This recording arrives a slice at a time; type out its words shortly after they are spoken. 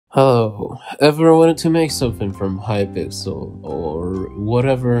Hello, ever wanted to make something from Hypixel or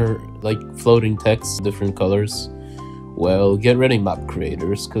whatever, like floating text, different colors? Well, get ready, map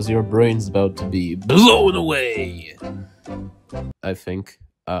creators, cause your brain's about to be blown away! I think.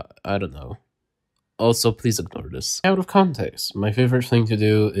 I don't know. Also, please ignore this. Out of context, my favorite thing to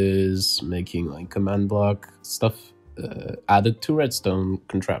do is making like command block stuff added to Redstone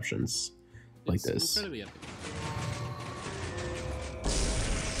contraptions. Like It's this. incredibly epic.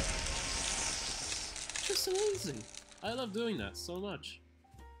 Just amazing. I love doing that so much.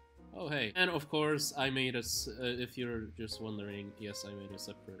 Oh hey, and of course I made us. If you're just wondering, yes, I made a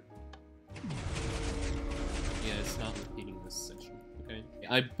separate. Yeah, it's not repeating this section. Okay,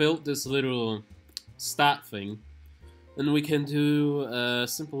 I built this little stat thing, and we can do a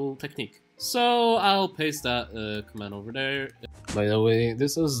simple technique. So I'll paste that command over there. By the way,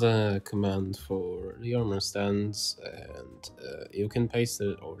 this is a command for the armor stands, and you can paste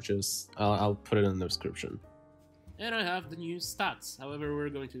it or just I'll put it in the description. And I have the new stats. However, we're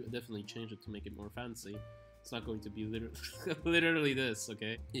going to definitely change it to make it more fancy. It's not going to be literally this,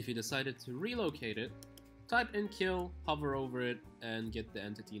 okay? If you decided to relocate it, type in kill, hover over it, and get the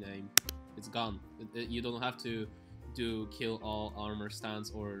entity name. It's gone. You don't have to do kill all armor stands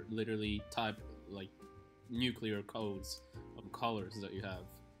or literally type like nuclear codes of colors that you have.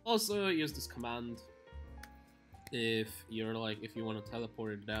 Also, use this command if you're like, if you want to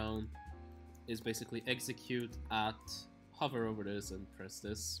teleport it down. Is basically execute at, hover over this and press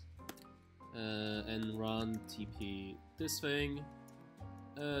this, and run TP this thing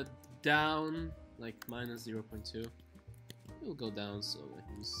down like minus 0.2. It will go down, so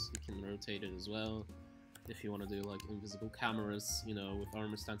you can rotate it as well. If you want to do like invisible cameras, you know, with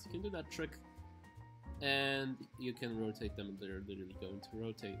armor stands, you can do that trick, and you can rotate them. They're literally going to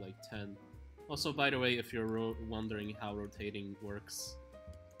rotate like 10. Also, by the way, if you're wondering how rotating works.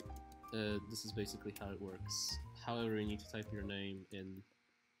 This is basically how it works. However, you need to type your name in,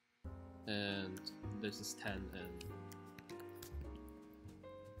 and this is 10, and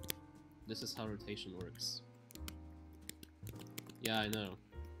this is how rotation works. Yeah, I know.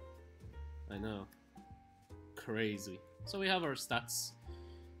 Crazy. So we have our stats,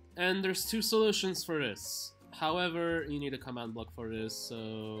 and there's two solutions for this. However, you need a command block for this,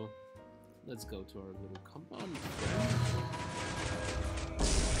 so let's go to our little command block.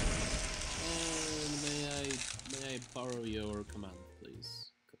 May I borrow your command,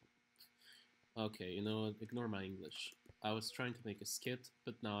 please? Okay, you know what? Ignore my English. I was trying to make a skit,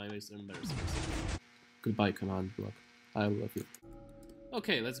 but now I was embarrassed myself. Goodbye, command block. I love you.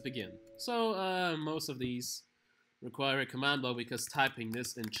 Okay, let's begin. So, most of these require a command block because typing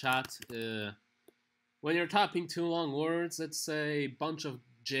this in chat, when you're typing two long words, let's say a bunch of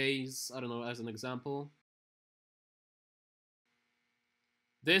J's, I don't know, as an example.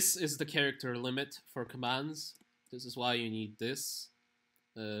 This is the character limit for commands. This is why you need this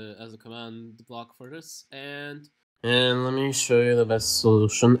as a command block for this. And let me show you the best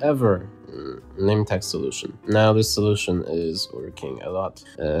solution ever. Name tag solution. Now this solution is working a lot.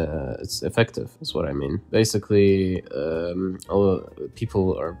 It's effective, is what I mean. Basically,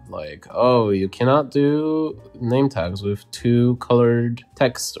 people are like, oh, you cannot do name tags with two colored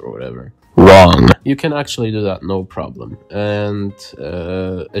text or whatever. Wrong. You can actually do that, no problem. And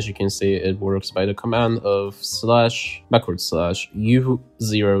as you can see, it works by the command of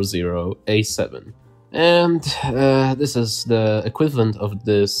 /u00a7. And this is the equivalent of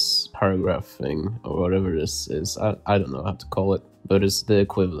this paragraph thing, or whatever this is. I don't know how to call it, but it's the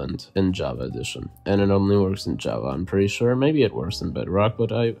equivalent in Java edition. And it only works in Java, I'm pretty sure. Maybe it works in Bedrock,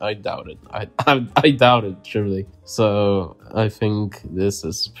 but I doubt it. I doubt it, truly. So I think this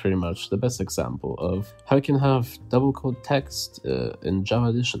is pretty much the best example of how you can have double quote text in Java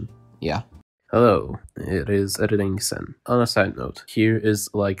edition. Yeah. Hello, it is Editing Sen. On a side note, here is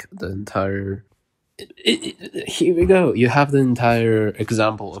like the entire... Here we go. You have the entire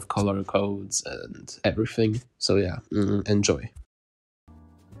example of color codes and everything. So yeah, enjoy.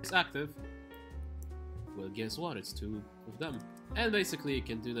 it's active. Well, guess what? It's two of them. And basically you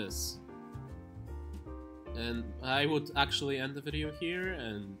can do this. And I would actually end the video here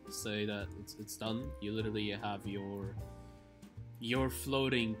and say that it's done. You literally have your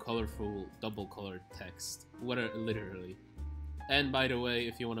floating colorful double colored text. Literally. And by the way,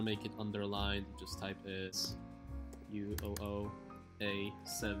 if you want to make it underlined, just type is UOOA7.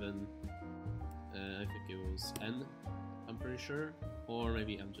 I think it was N. I'm pretty sure, or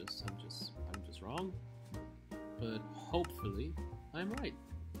maybe I'm just wrong. But hopefully, I'm right.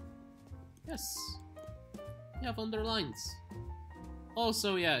 Yes, you have underlines.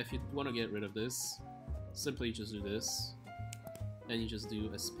 Also, yeah, if you want to get rid of this, simply just do this. and you just do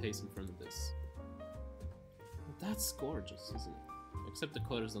a space in front of this. That's gorgeous, isn't it? Except the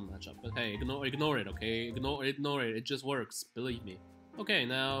colors don't match up. But hey, ignore it, okay? Ignore it. It just works, believe me. Okay,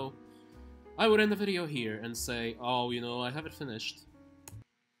 now I would end the video here and say, oh, you know, I have it finished.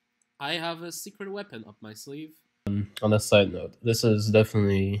 I have a secret weapon up my sleeve. On a side note, this is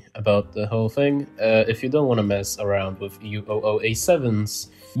definitely about the whole thing. If you don't want to mess around with UOOA7s,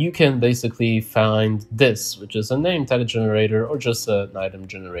 you can basically find this, which is a name tag generator or just an item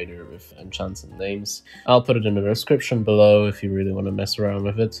generator with enchanted names. I'll put it in the description below if you really want to mess around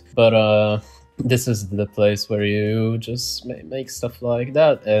with it. But this is the place where you just make stuff like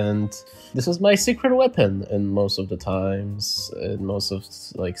that, and this is my secret weapon in most of the times, in most of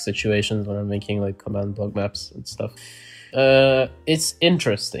like situations when I'm making like command block maps and stuff. It's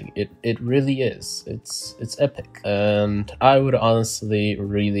interesting. It really is. It's epic, and I would honestly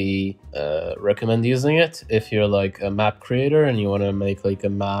really recommend using it if you're like a map creator and you want to make like a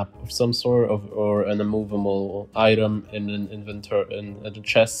map of some sort of, or an immovable item in an inventory, in a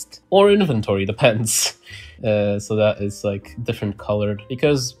chest or inventory, depends. So that is like different colored,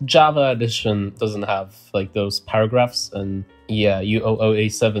 because Java Edition doesn't have like those paragraphs, and yeah,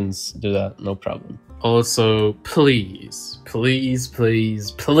 UOOA7s do that no problem. Also, please just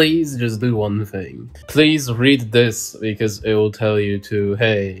do one thing. Please read this, because it will tell you to,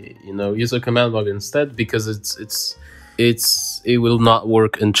 hey, you know, use a command block instead, because it will not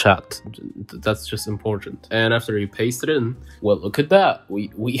work in chat. That's just important. And after you paste it in, well, look at that.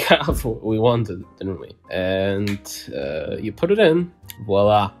 We have what we wanted, didn't we? And you put it in,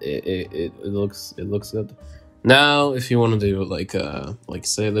 voila, it looks good. Now, if you want to do like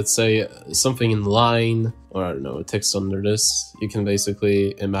let's say something in line, or I don't know, a text under this, you can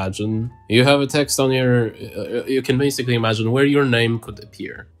basically imagine you have a text on your. You can basically imagine where your name could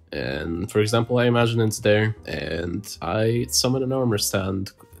appear. And for example, I imagine it's there, and I summon an armor stand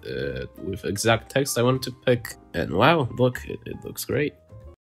with exact text I want to pick. And wow, look, it looks great.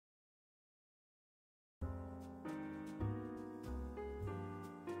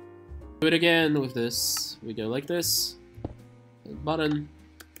 Do it again with this. We go like this, button,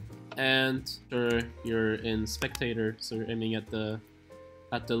 and you're in spectator, so you're aiming at the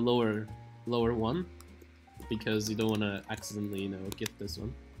lower one, because you don't want to accidentally, you know, get this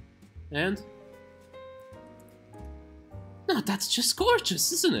one. And no, that's just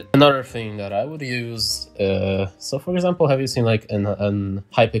gorgeous, isn't it? Another thing that I would use, so for example, have you seen like in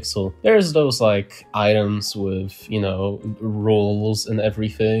Hypixel, there's those like items with, you know, roles and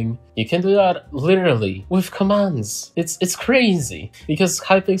everything. You can do that literally with commands. It's crazy, because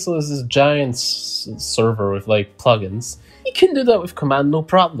Hypixel is this giant server with like plugins. You can do that with command, no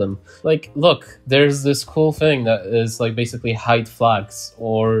problem. Like, look, there's this cool thing that is like basically hide flags,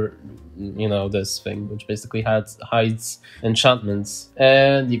 or you know, this thing which basically hides enchantments,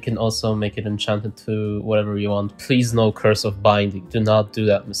 and you can also make it enchanted to whatever you want. Please, no curse of binding. Do not do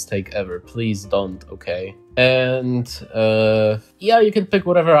that mistake ever. Please don't, okay? And yeah, you can pick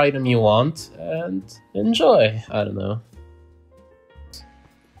whatever item you want and enjoy. I don't know.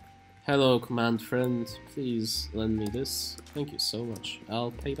 Hello, command friend. Please lend me this. Thank you so much.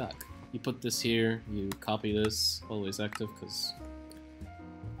 I'll pay back. You put this here. You copy this. Always active, because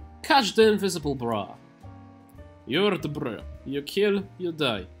catch the invisible bra. You're the bra. You kill, you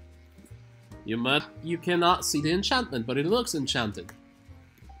die. You cannot see the enchantment, but it looks enchanted.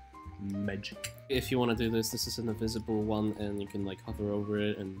 Magic. If you want to do this, this is an invisible one, and you can like hover over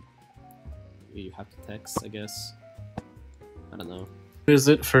it, and you have to text, I guess. I don't know. That is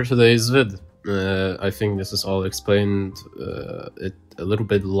it for today's vid. I think this is all explained. It a little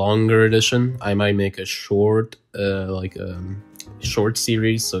bit longer edition. I might make a short, like short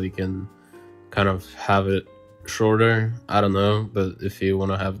series, so you can kind of have it shorter. I don't know, but if you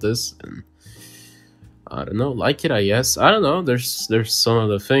want to have this, and I don't know, like it, I guess. I don't know. There's some of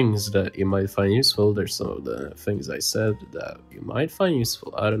the things that you might find useful. There's some of the things I said that you might find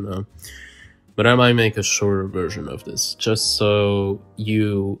useful. I don't know. But I might make a shorter version of this, just so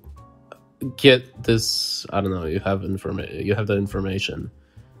you get this, I don't know, you have the information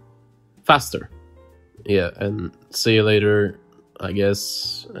faster. Yeah, and see you later, I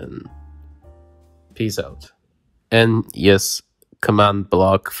guess, and peace out. And yes, command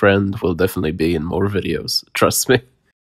block friend will definitely be in more videos, trust me.